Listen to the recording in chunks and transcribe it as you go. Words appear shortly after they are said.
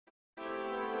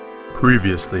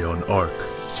Previously on ARK,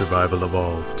 Survival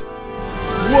Evolved.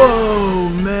 Whoa,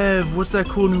 Mev, what's that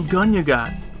cool new gun you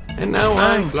got? And now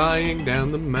I'm flying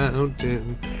down the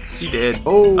mountain. He did.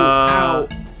 Oh, ow.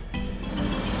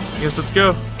 I guess let's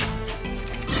go.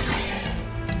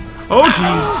 Oh,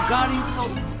 jeez. Oh, God, he's so...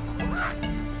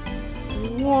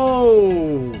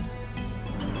 Whoa.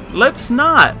 Let's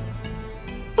not.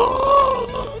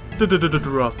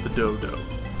 Drop the Dodo.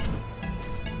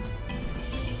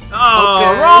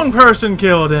 Oh, Okay. wrong person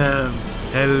killed him.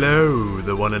 Hello,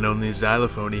 the one and only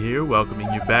Xylophoney here,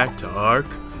 welcoming you back to ARK,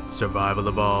 Survival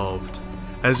Evolved.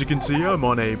 As you can see, I'm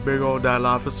on a big old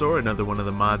Dilophosaur, another one of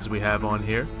the mods we have on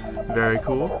here. Very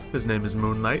cool. His name is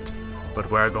Moonlight. But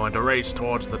we're going to race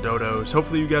towards the Dodos.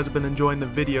 Hopefully you guys have been enjoying the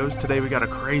videos. Today we got a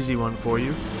crazy one for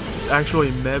you. It's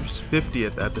actually Mev's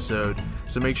 50th episode,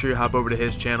 so make sure you hop over to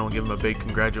his channel and give him a big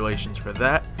congratulations for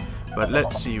that. But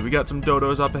let's see, we got some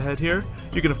Dodos up ahead here.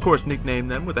 You can of course nickname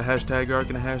them with a hashtag ARK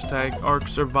and a hashtag ARK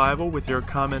Survival with your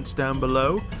comments down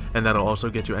below, and that'll also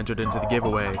get you entered into the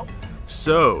giveaway.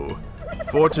 So,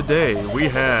 for today we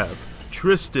have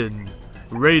Tristan,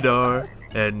 Radar,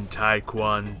 and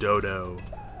Taekwon Dodo.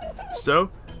 So,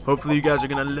 hopefully you guys are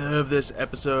gonna love this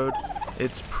episode.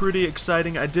 It's pretty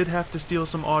exciting. I did have to steal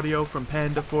some audio from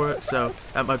Panda for it, so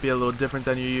that might be a little different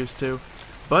than you're used to.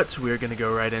 But we're gonna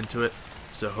go right into it.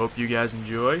 So hope you guys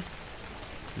enjoy.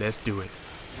 Let's do it.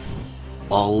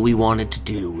 All we wanted to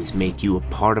do was make you a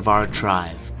part of our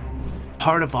tribe,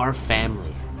 part of our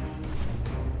family.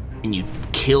 And you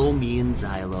kill me and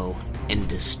Xylo and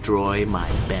destroy my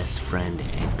best friend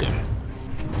Edgar.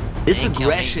 This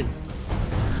aggression...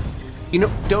 You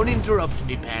know, don't interrupt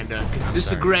me, Panda, because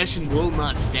this aggression will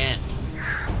not stand.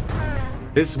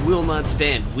 This will not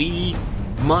stand. We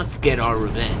must get our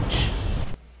revenge.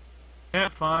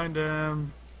 Can't find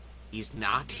him. He's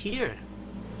not here.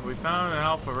 We found an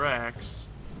Alpha Rex.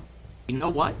 You know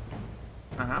what?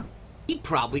 Uh-huh. He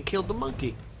probably killed the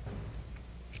monkey.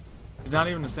 He's not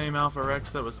even the same Alpha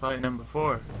Rex that was fighting him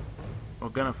before. Or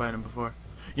gonna fight him before.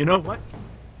 You know what?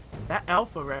 That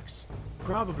Alpha Rex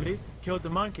probably killed the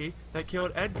monkey that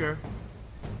killed Edgar.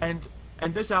 And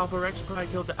this Alpha Rex probably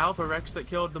killed the Alpha Rex that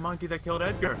killed the monkey that killed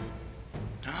Edgar.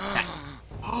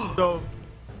 So,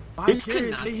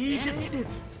 seriously, he did it.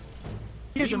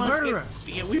 He's a murderer.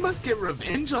 We must get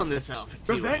revenge on this Alpha T-Rex.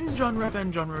 Revenge on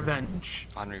revenge on revenge.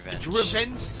 On revenge. It's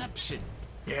revengeception.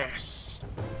 Yes.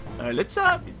 Let's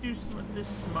do some of this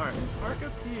smart and park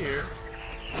up here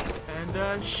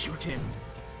and shoot him.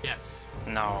 Yes.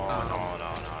 No.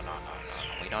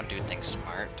 We don't do things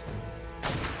smart.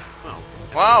 Well,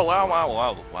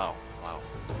 Wow.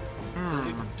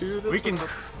 Do this We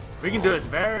can do this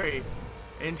very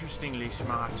interestingly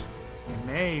smart. You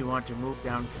may want to move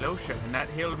down closer, and that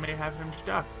hill may have him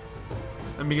stuck.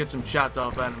 Let me get some shots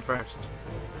off at him first.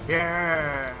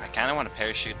 Yeah. I kind of want to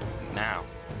parachute now.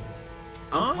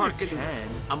 I'm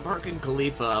can. parking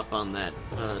Khalifa up on that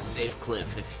safe cliff.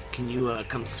 Can you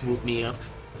come swoop me up?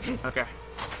 Okay.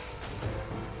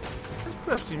 This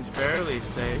cliff seems fairly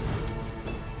safe.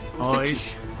 Oh,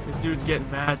 this dude's getting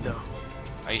mad though.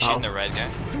 Are you shooting the red guy?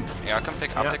 Yeah, I'll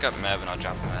pick up Mev and I'll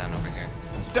drop him down over here.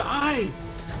 Die!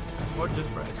 Or just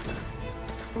Fred.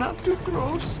 Not too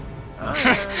close. That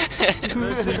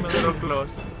seemed a little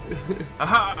close.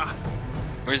 Aha!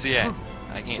 Where's he at?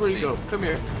 I can't Where'd see. you go? Come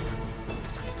here.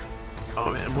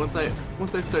 Oh man, once I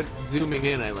start zooming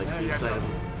in, I like lose sight of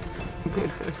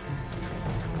him.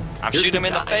 I'm shooting him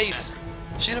in the face.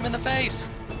 Shoot him in the face.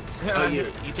 Oh,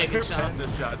 you taking shots? The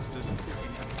shots just.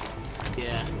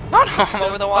 Yeah. No, I'm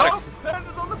over the water. Oh,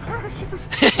 Panda's on the parachute.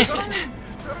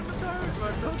 Turn the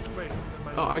parachute. Wait.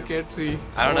 Oh, I can't see.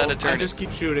 I don't know how to turn I just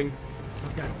keep shooting.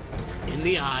 Okay. In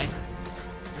the eye.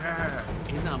 Yeah.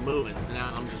 He's not moving, so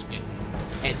now I'm just getting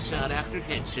headshot after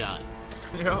headshot.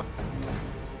 Yeah.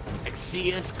 Like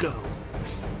CS:GO.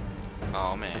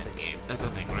 Oh man. That's a game. That's a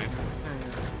thing, right?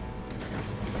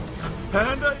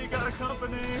 Panda, you got a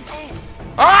company.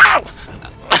 Oh!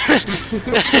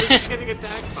 He's getting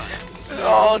attacked by.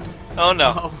 Oh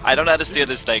no. I don't know how to steer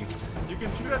this thing. You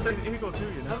can shoot at the eagle too,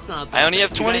 you know. That's not. I only have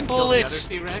You 20 guys killed bullets.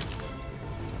 The other T-Rex?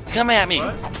 Come at me.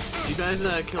 What? You guys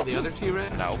kill the other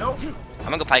T-Rex? No. Nope. I'm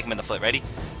gonna go pike him in the foot. Ready?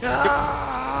 There's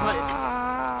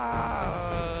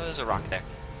a rock there.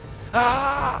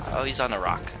 Oh, he's on a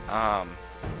rock.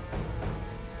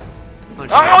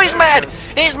 Oh, he's mad!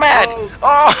 He's mad!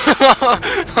 Oh,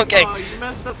 okay. Oh, you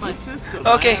messed up my system.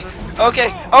 Okay,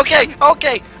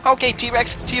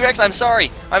 T-Rex, I'm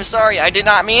sorry. I did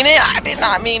not mean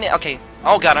it. Okay.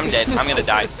 Oh god, I'm dead. I'm gonna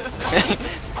die.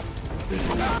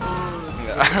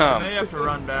 They have to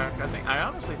run back. I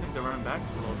honestly think the run back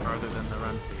is a little farther than the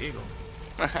run to the eagle.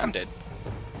 I'm dead.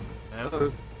 Yep.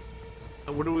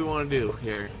 What do we want to do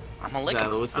here? I'm gonna lick him.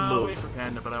 Xylo, what's the I'll wait move? for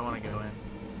Panda, but I want to go in.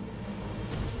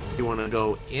 You want to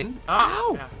go in?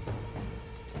 Ow!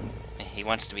 Yeah. He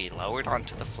wants to be lowered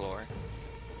onto the floor.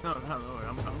 No,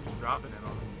 I'm just dropping it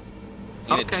on him. You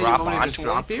gonna drop you want me to just onto him?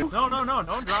 drop you? No,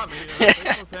 don't drop me. Wait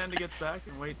till Panda gets back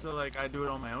and wait till like I do it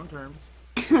on my own terms.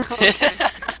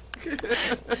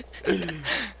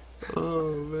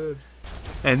 Oh man.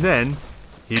 And then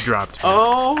he dropped me.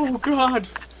 Oh god.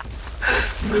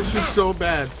 This is so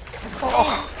bad.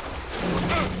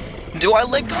 Do I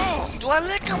lick him? Do I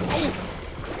lick him?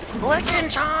 Licking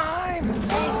time!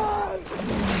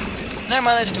 Never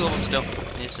mind, there's two of them still.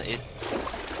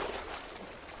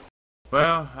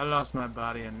 Well, I lost my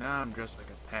body and now I'm dressed like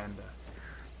a panda.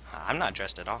 I'm not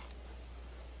dressed at all.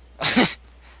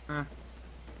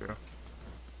 True.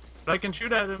 But I can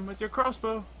shoot at him with your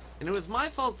crossbow. And it was my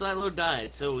fault Xylo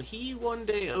died, so he one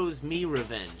day owes me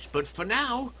revenge. But for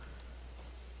now,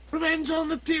 revenge on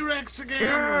the T-Rex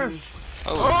again!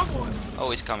 Oh,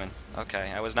 he's coming.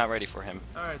 Okay, I was not ready for him.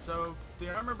 Alright, so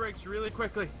the armor breaks really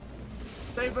quickly.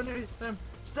 Stay beneath them!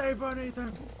 Stay beneath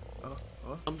them!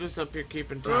 I'm just up here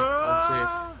keeping time.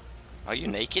 I'm Are you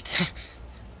naked?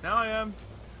 Now I am.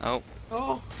 Oh. safe.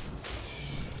 Oh!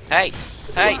 Hey!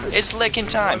 Hey! It's licking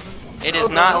time! It is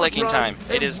not licking time.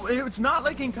 It is... It's not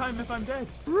licking time if I'm dead.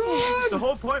 Run! The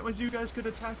whole point was you guys could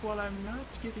attack while I'm not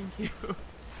getting you.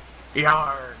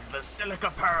 Yarn! The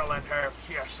Silica Pearl and her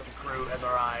fearsome crew has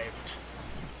arrived.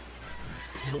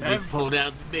 We pulled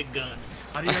out the big guns.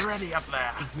 Are you ready up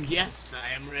there? Yes,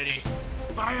 I am ready.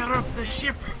 Fire up the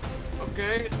ship!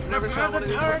 Okay, never Prepare shot one the of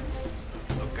these. turrets!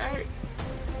 Okay.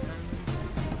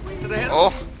 Did I hit him?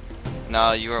 Oh!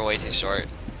 No, you were way too short.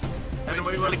 And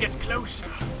we will get closer.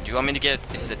 Do you want me to get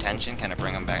his attention? Kind of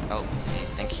bring him back? Oh, I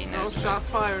think he No knows. shots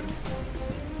fired.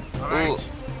 Ooh. Alright.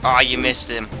 Oh, you missed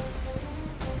him.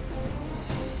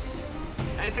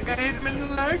 I think I hit him in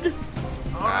the leg.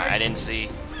 I didn't see.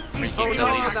 Freaky Oh,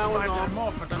 Achilles. that was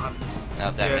off.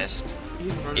 No, that Yeah. missed.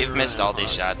 He's running You've missed around. all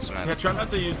these shots, man. Yeah, try not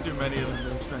to use too many of them,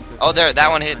 they're expensive. Oh, there, that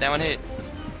one hit, that one hit.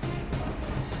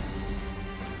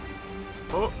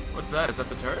 Oh, what's that? Is that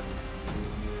the turret?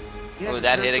 Yeah, Oh,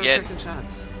 that hit they're again? taking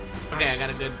shots. Okay, I got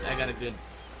a good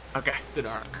Okay.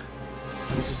 arc.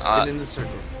 He's just spinning in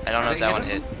circles. I don't know if that one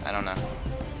hit hit. I don't know.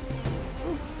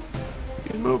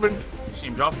 He's moving. You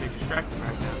seem awfully distracted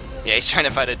right now. Yeah, he's trying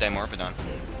to fight a Dimorphodon.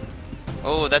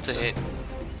 Oh, that's a hit.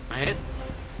 I hit?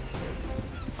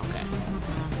 Okay.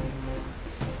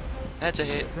 That's a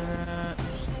hit. That...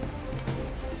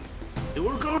 It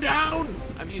will go down!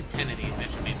 I've used 10 of these, I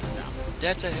should maybe stop.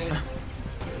 That's a hit.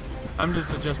 I'm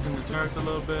just adjusting the turrets a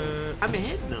little bit. I'm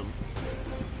hitting them.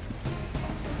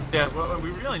 Yeah, well,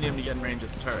 we really need him to get in range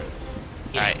of the turrets.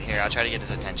 Alright, here, I'll try to get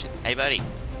his attention. Hey, buddy.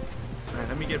 Alright,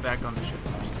 let me get back on the ship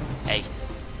first. Hey.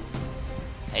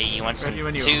 Hey, you want some Ready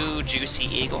when you two juicy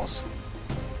eagles?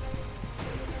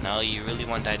 No, you really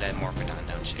want that Dimorphodon,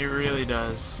 don't He you? really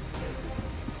does.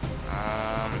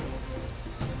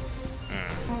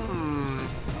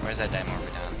 Where's that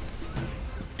Dimorphodon?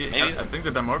 Yeah, Maybe- I think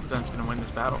the Dimorphodon's gonna win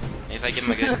this battle. Maybe if I give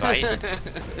him a good bite.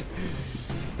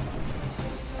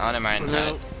 Oh, never mind.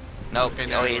 No. Nope. Okay, Oh,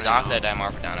 now he's I off know. that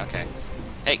Dimorphodon. Okay.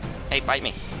 Hey, bite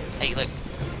me. Hey, look.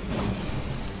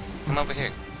 Come over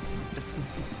here.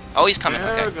 Oh, he's coming.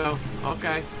 There we Okay. go.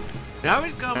 Okay. Now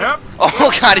he's coming. Yep.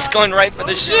 Oh God, he's going right for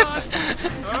the ship.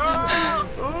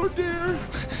 Oh dear.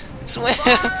 Swim.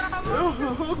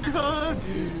 Oh god.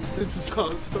 This is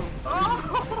awesome.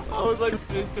 I was like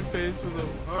face to face with him.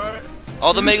 Alright.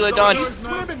 All the He's megalodons.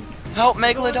 swimming. Help,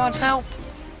 megalodons, help.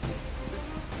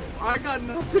 I got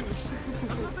nothing.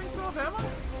 Nothing still have ammo?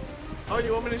 Oh,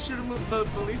 you want me to shoot him with the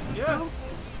ballista Yeah. still?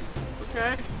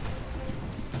 Okay.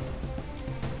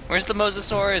 Where's the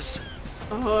Mosasaurus?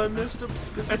 Oh, I missed him.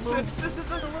 This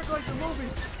doesn't work like the movie.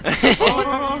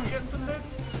 Oh, Getting some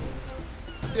hits.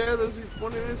 yeah, there's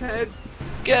one in his head.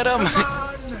 Get him. Come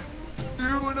on.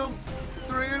 Two in him.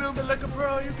 Three in him. Like a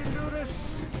pro, you can do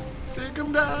this. Take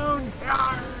him down.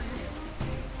 Yarn.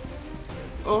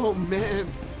 Oh man.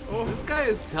 Oh, This guy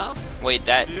is tough. Wait,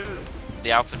 that he is.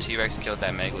 the Alpha T-Rex killed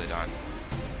that megalodon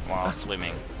while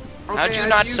swimming. Okay, How'd you I've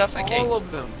not used suffocate? all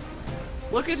of them.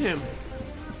 Look at him.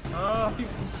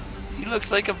 He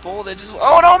looks like a bull that just.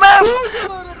 Oh no, Map!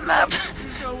 Map!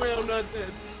 There's no way I'm not dead.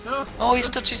 No. Oh, he's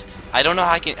still just. I don't know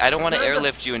how I can. I don't want to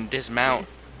airlift you and dismount.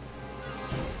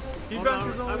 He Hold bent on,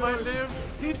 his own I might words. live.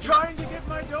 He's trying to get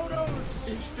my dodos.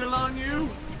 He's still on you.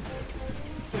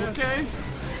 Yes. Okay.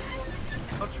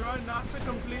 I'll try not to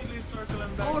completely circle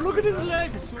him back. Oh, look at his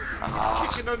legs. Ah.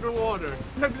 Kicking underwater.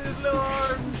 Look at his little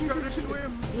arms trying to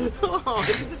swim. Oh,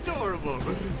 he's adorable.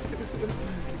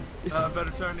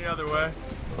 Better turn the other way.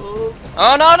 Oh,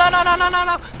 Oh no no no no no no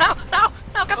no no no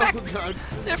no! Come back! oh God.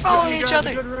 They're following You each got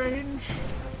other. Good range.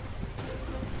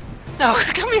 No,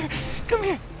 come here, come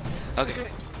here. Okay.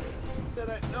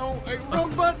 No,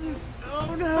 wrong button.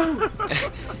 Oh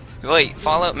no. Wait,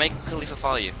 follow. Make Khalifa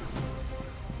follow you.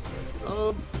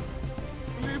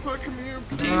 Khalifa, come here,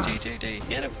 D, please.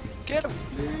 get him, get him.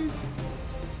 Please.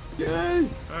 Yay. Alright,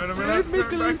 I'm gonna Save have to me, turn back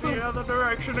Khalifa. the other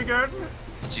direction again.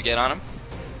 Did you get on him?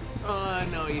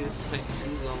 No, you just sank too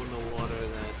low in the water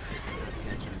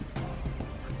that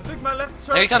I think my left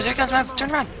side. There he comes, man.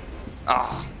 Turn around.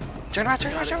 Oh, turn around,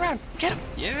 turn around, turn around. Get him.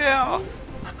 Yeah.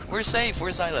 We're safe.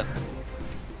 Where's Xylo?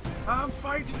 I'm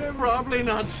fighting him. Probably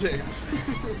not safe.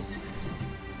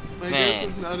 My Man. guess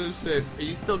is not as safe. Are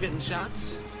you still getting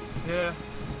shots? Yeah.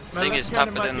 This My thing left is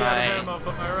cannon tougher might than be out of my- ammo,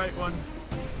 but my right one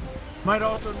might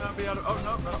also not be out of. Oh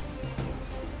no, no.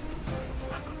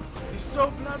 He's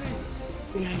so bloody.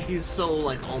 Yeah, he's so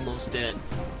like almost dead.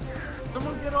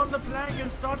 Someone get on the plank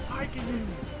and start piking him.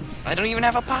 I don't even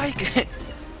have a pike.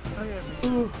 Oh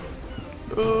yeah.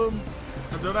 Oh,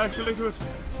 Don't actually do it.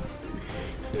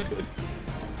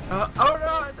 Oh no,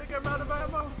 I think I'm out of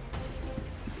ammo.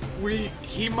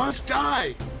 he must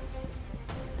die.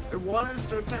 I want us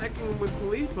to attack him with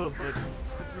Khalifa, but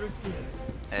It's risky.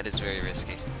 That is very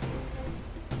risky.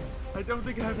 I don't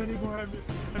think I have any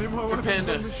more weapons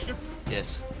Panda. on the ship.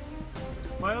 Yes.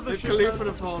 My other the ship. Khalifa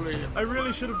to follow you. I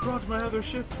really should have brought my other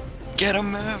ship. Get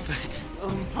him, Mav.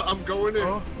 I'm going in.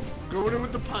 Oh, Going in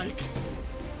with the pike.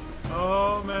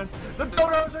 oh man, the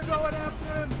Dodos are going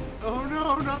after him. Oh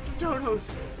no, not the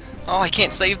Dodos. Oh, I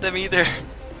can't save them either.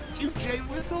 You J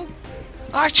whistle?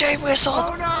 RJ Oh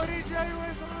whistled. no, DJ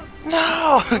Whistle.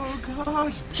 No. Oh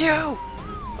God. You.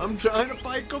 I'm trying to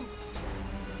pike him.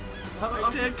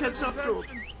 I can't catch up to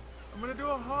him. I'm gonna do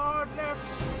a hard left.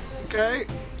 Okay.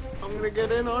 I'm gonna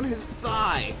get in on his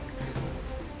thigh.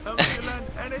 Tell me to land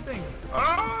anything.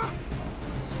 Ah!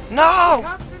 No.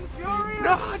 Captain Furious!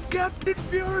 Not Captain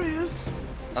Furious.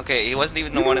 Okay, he wasn't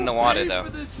even the one in the water Pay though. for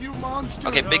this, you monster.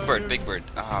 Okay, Big No, Bird, you- Big Bird.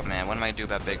 Oh man, what am I gonna do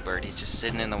about Big Bird? He's just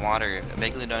sitting in the water.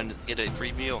 Megalodon get a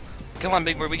free meal. Come on,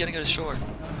 Big Bird, we gotta go to shore.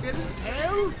 Get his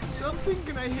tail. Something.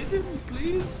 Can I hit him,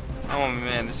 please? Oh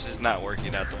man, this is not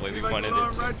working out the way we See if I wanted can arm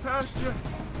it to. right past you.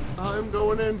 I'm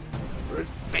going in for his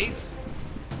face.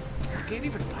 I can't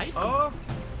even pike him. Oh,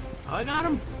 I got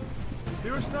him.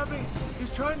 you were stabbing.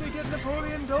 He's trying to get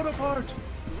Napoleon Dodo part.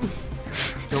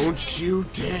 Don't you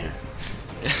dare.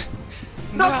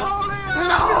 Napoleon!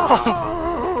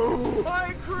 Oh,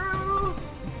 My crew!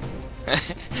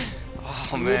 Oh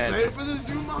pay man, for this,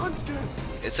 you monster.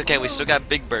 it's okay. We still got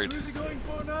Big Bird. Who's he going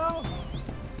for now? All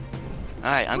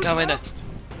right, I'm Who's coming. left?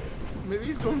 Maybe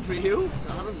he's going for you.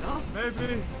 I don't know.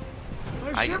 Maybe.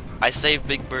 My ship. I saved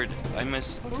Big Bird. I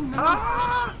missed. Oh no.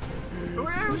 Ah!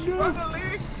 We're no.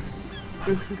 struggling.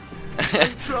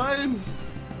 I'm trying.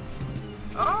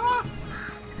 Ah!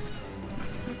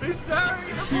 He's tearing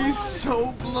it apart. He's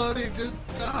so bloody. Just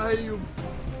die, you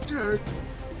jerk.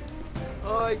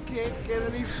 Oh, I can't get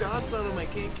any shots on him. I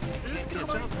can't He's catch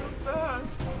going up. too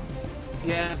fast.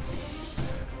 Yeah.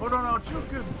 Hold on, I'll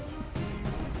choke him.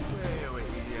 Wait,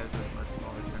 he has a much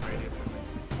smaller turn radius than me.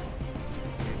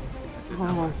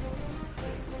 Oh,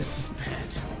 this is bad.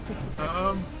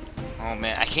 Oh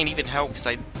man, I can't even help because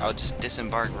I'll just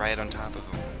disembark right on top of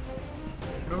him.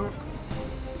 No.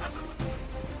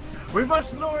 We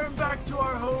must lure him back to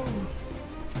our home.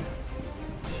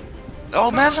 Oh,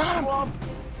 Mav's on him. Swamp.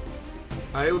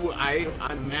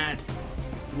 I'm mad.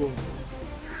 Whoa.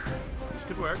 This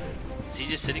could work. Is he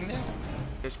just sitting there?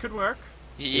 This could work.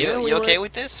 Yeah, we You okay went-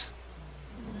 with this?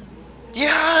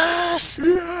 Yes!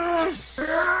 Yes!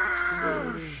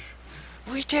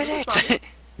 We did it!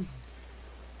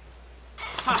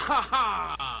 Ha ha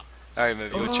ha! Alright,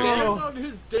 maybe what's Stand your... on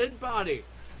his dead body.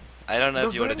 I don't know if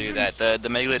The you want to do that. vengeance. The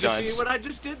Did you see Megalodons. what I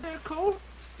just did there, Cole?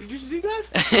 Did you see that?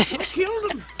 I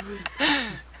killed him.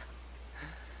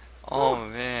 Oh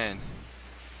man.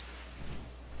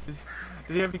 Did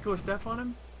he have any cool stuff on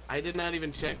him? I did not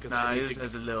even check because Nah, I he need just to,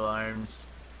 has a little arms.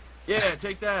 Yeah,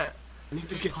 take that. I need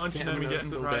to get Punching him and stamina getting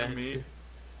so prime bad. meat.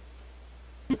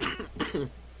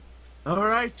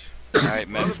 Alright. Alright,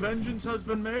 Our man. vengeance has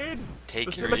been made.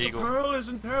 Take The your Silver eagle. Pearl is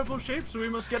in terrible shape, so we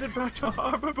must get it back to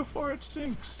harbor before it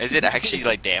sinks. Is it actually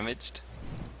like damaged?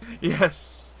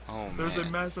 Yes. Oh There's a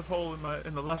man. massive hole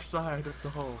in the left side of the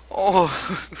hull. Oh.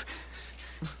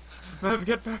 Mav,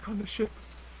 get back on the ship.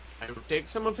 I will take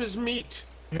some of his meat.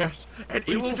 Yes. And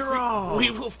We eat will it raw.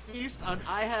 We will feast on.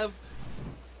 I have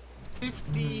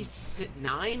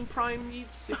 59 prime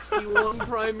meat, 61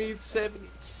 prime meat,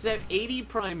 80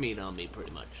 prime meat on me,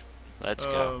 pretty much. Let's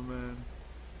Oh go. man.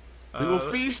 We will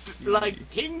feast like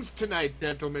kings tonight,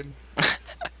 gentlemen.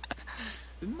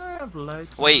 Didn't I have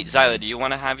legs? Wait, Xylo, do you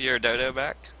want to have your Dodo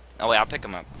back? Oh wait, I'll pick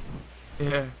him up.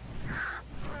 Yeah.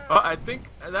 Well, I think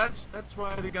that's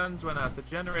why the guns went out. The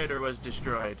generator was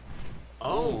destroyed.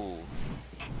 Oh,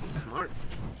 smart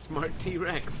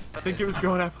T-Rex. I think it was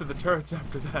going after the turrets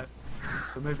after that.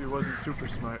 So maybe it wasn't super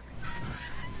smart.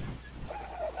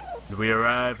 We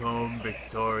arrive home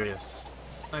victorious.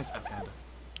 Nice panda.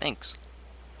 Thanks.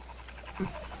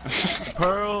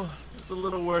 Pearl is a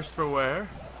little worse for wear.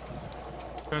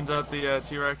 Turns out the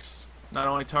T-Rex not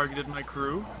only targeted my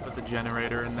crew, but the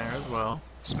generator in there as well.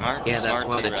 Smart, Yeah, smart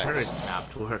that's why the T-Rex. turret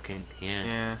stopped working.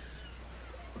 Yeah.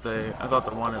 Yeah. I thought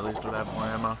the one at least would have more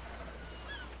ammo.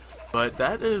 But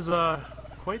that is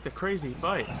quite the crazy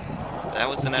fight. That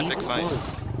was an epic fight.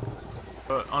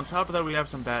 But on top of that, we have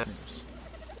some bad news.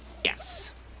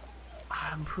 Yes.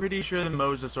 I'm pretty sure the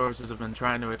Mosasauruses have been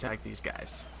trying to attack these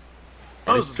guys.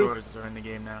 That is true. Mosasauruses are in the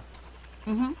game now.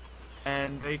 Mm-hmm.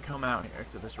 And they come out here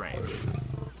to this range.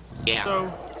 Yeah.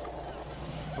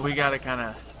 So, we gotta kind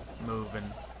of move and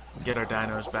get our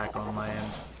dinos back on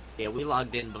land. Yeah, we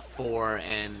logged in before,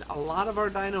 and a lot of our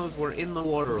dinos were in the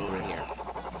water over here.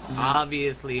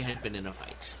 Obviously had been in a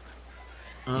fight.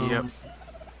 Yep.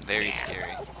 Very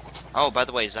scary. Oh, by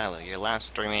the way, Xylo, your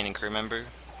last remaining crew member?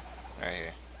 Right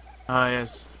here. Ah,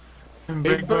 yes. And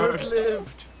Big Bird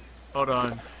lived. Hold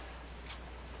on.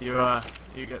 You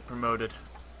get promoted.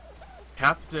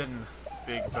 Captain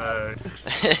Big Bird.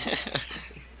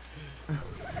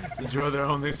 Since you're the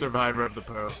only survivor of the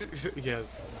Pearl. Yes.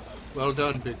 Well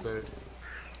done, Big Bird.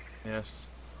 Yes.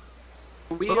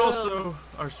 We, But also,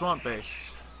 our swamp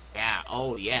base. Yeah,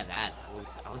 oh yeah, that.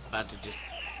 I was about to just,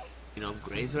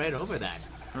 graze right over that.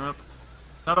 Yep.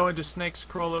 Not only do snakes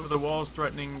crawl over the walls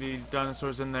threatening the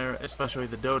dinosaurs in there, especially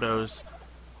the dodos.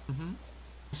 Mm-hmm.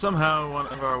 Somehow one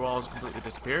of our walls completely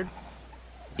disappeared.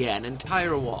 Yeah, an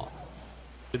entire wall.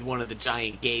 With one of the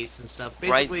giant gates and stuff.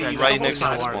 Right- Basically, right the next to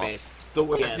whole the water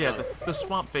swamp. base. Yeah, the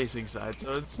swamp facing side,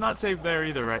 so it's not safe there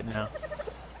either right now.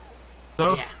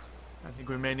 So, Yeah. I think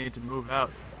we may need to move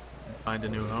out and find a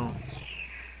new home.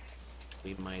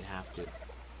 We might have to.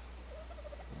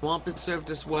 Swamp has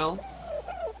served us well.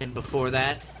 And before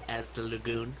that, as the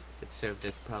lagoon, it served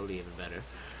us probably even better.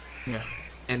 Yeah.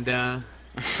 And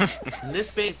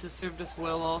this base has served us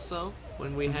well also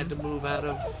when we had to move out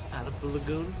of the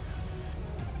lagoon.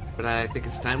 But I think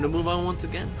it's time to move on once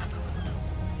again.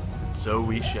 So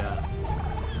we shall.